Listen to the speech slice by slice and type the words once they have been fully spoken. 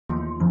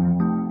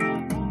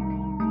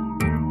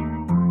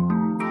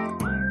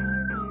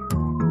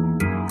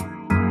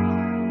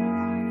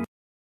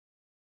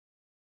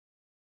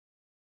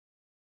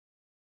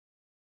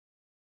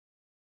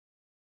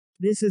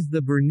This is the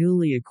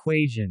Bernoulli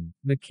equation,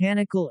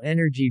 mechanical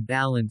energy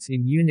balance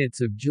in units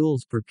of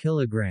joules per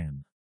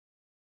kilogram,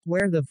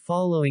 where the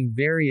following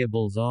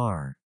variables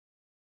are.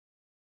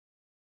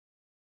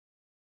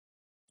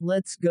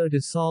 Let's go to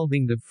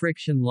solving the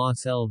friction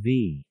loss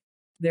LV.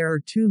 There are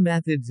two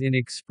methods in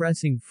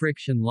expressing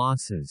friction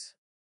losses.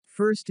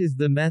 First is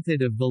the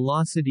method of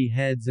velocity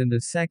heads and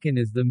the second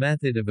is the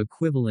method of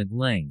equivalent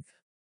length.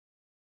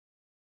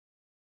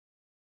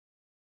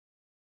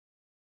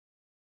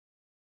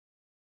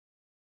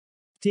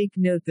 Take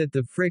note that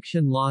the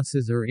friction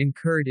losses are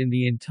incurred in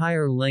the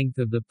entire length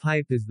of the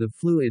pipe as the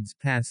fluids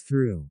pass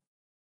through.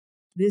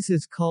 This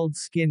is called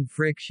skin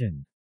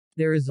friction.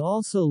 There is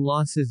also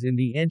losses in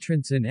the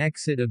entrance and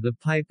exit of the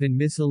pipe and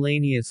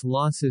miscellaneous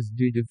losses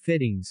due to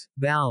fittings,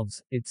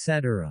 valves,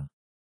 etc.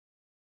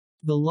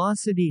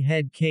 Velocity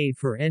head K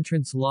for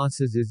entrance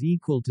losses is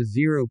equal to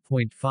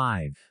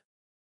 0.5.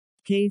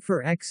 K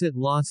for exit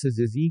losses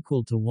is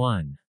equal to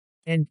 1.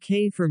 And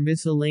K for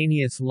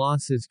miscellaneous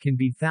losses can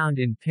be found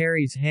in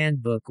Perry's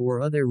handbook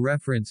or other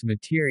reference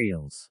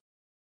materials.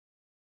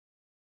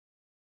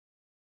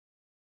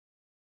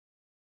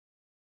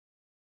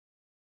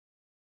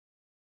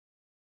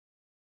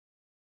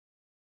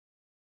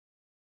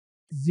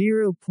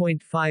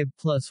 (0.5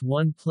 plus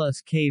 1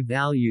 plus K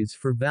values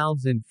for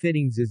valves and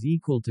fittings is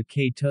equal to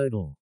K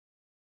total.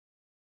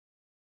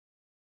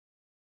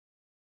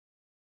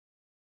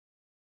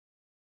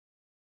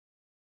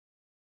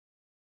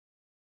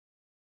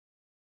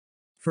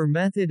 For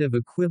method of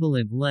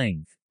equivalent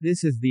length,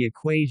 this is the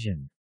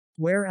equation.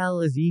 Where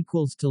L is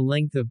equals to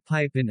length of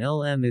pipe and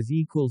Lm is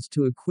equals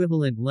to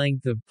equivalent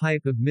length of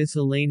pipe of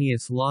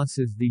miscellaneous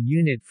losses, the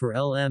unit for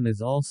Lm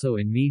is also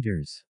in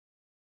meters.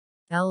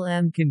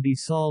 Lm can be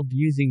solved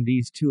using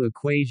these two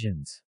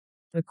equations.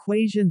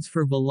 Equations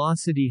for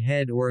velocity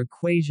head or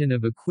equation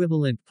of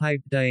equivalent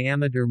pipe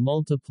diameter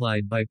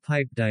multiplied by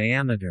pipe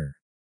diameter.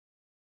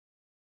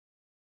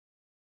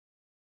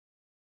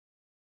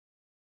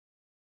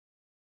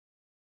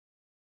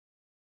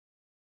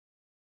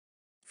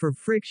 For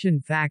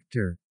friction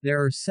factor,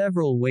 there are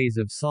several ways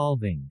of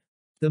solving.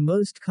 The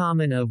most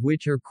common of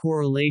which are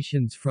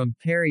correlations from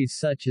Perry's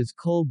such as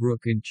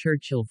Colebrook and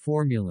Churchill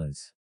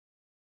formulas.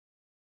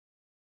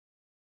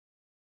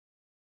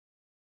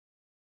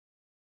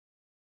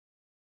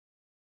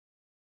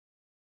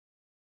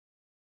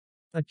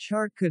 A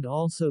chart could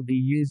also be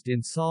used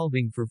in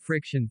solving for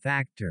friction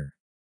factor.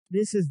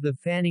 This is the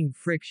Fanning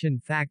friction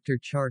factor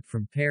chart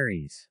from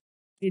Perry's.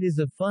 It is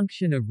a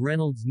function of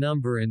Reynolds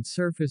number and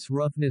surface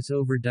roughness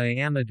over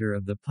diameter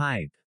of the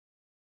pipe.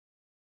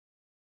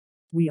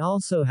 We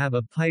also have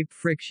a pipe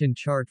friction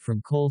chart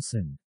from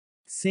Coulson.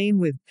 Same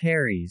with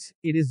Perry's,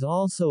 it is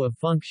also a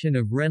function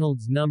of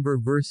Reynolds number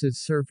versus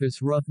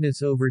surface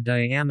roughness over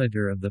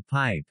diameter of the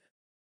pipe.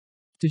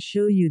 To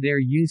show you their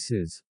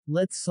uses,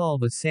 let's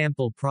solve a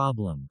sample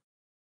problem.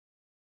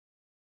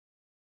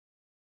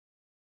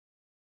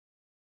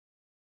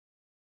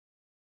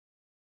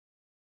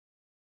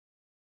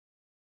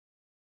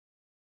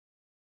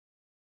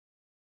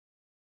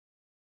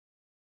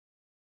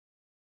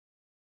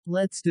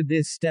 Let's do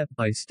this step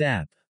by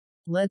step.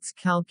 Let's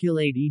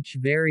calculate each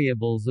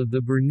variables of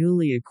the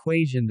Bernoulli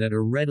equation that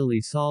are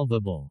readily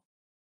solvable.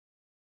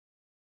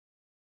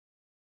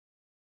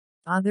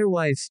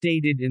 Otherwise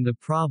stated in the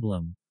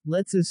problem,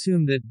 let's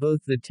assume that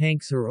both the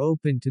tanks are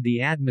open to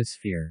the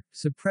atmosphere,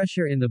 so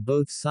pressure in the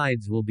both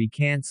sides will be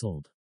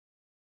cancelled.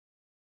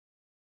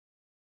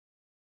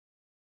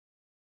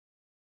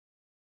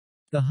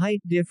 The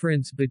height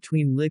difference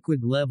between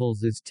liquid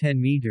levels is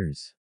 10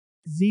 meters.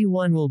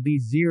 Z1 will be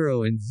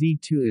 0 and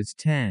Z2 is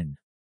 10.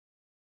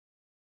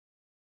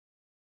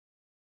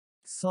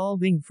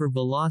 Solving for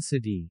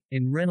velocity,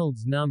 in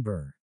Reynolds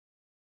number.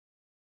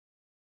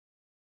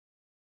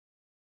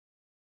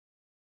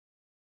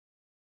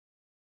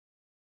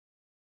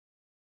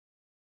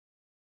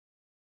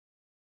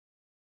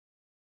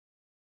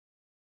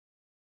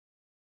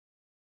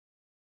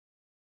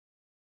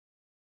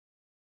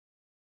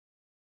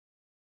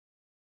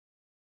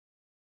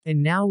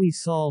 And now we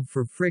solve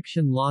for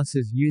friction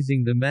losses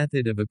using the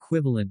method of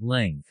equivalent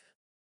length.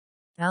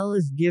 L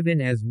is given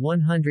as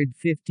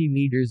 150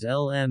 meters.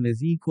 Lm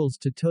is equals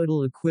to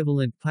total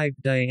equivalent pipe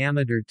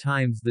diameter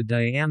times the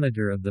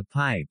diameter of the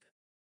pipe.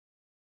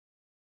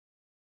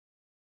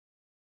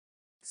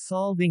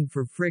 Solving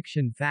for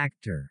friction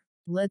factor.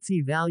 Let's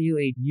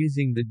evaluate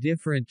using the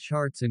different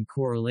charts and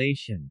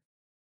correlation.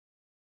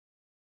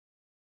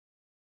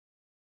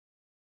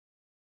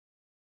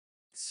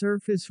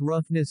 Surface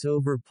roughness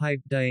over pipe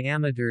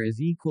diameter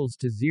is equals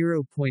to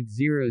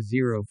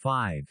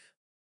 0.005.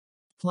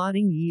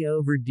 Plotting E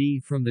over D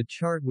from the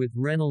chart with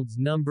Reynolds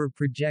number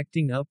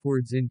projecting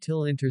upwards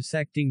until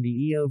intersecting the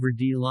E over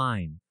D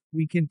line,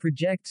 we can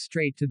project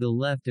straight to the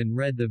left and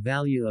read the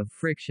value of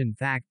friction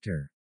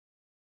factor.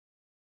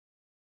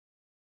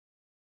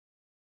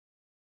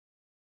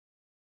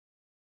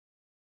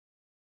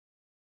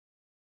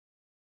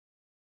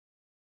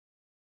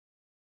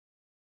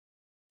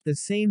 The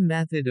same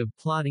method of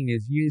plotting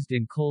is used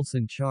in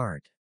Coulson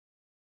chart.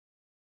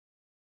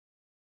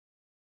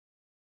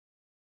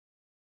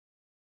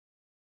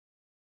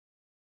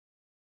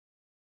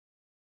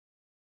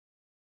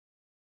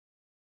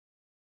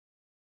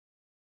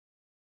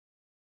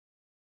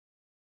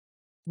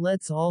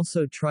 Let's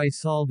also try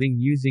solving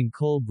using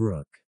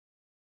Colebrook.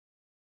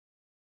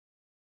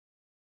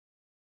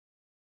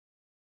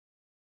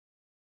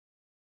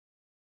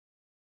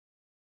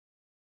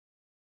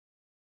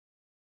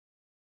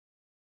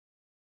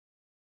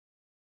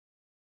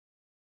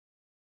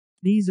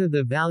 These are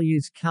the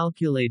values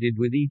calculated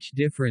with each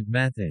different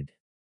method.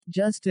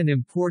 Just an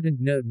important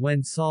note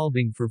when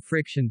solving for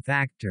friction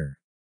factor.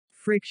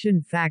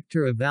 Friction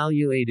factor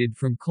evaluated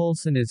from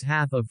Coulson is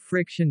half of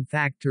friction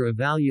factor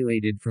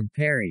evaluated from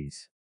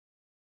Perry's.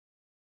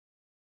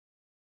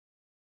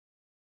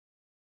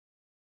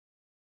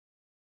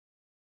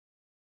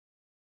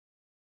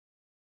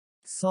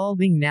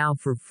 Solving now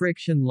for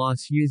friction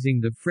loss using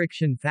the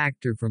friction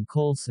factor from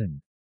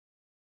Coulson.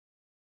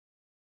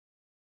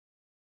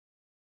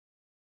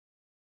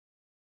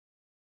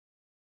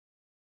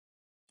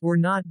 We're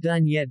not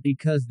done yet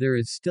because there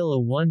is still a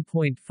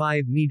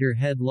 1.5 meter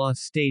head loss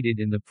stated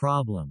in the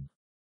problem.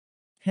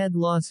 Head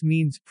loss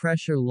means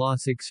pressure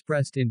loss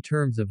expressed in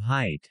terms of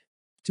height.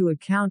 To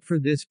account for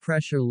this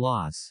pressure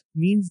loss,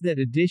 means that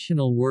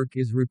additional work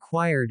is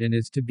required and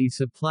is to be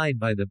supplied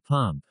by the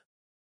pump.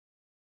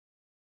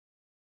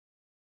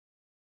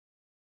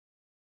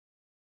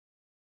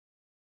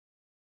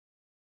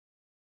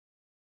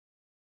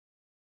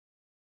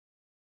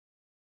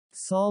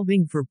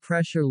 Solving for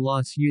pressure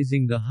loss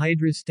using the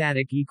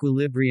hydrostatic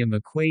equilibrium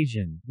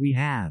equation, we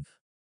have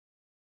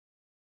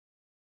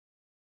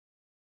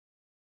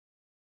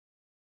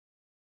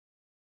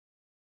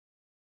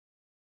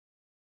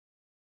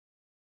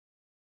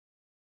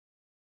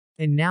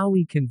and now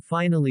we can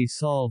finally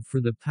solve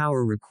for the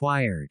power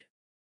required.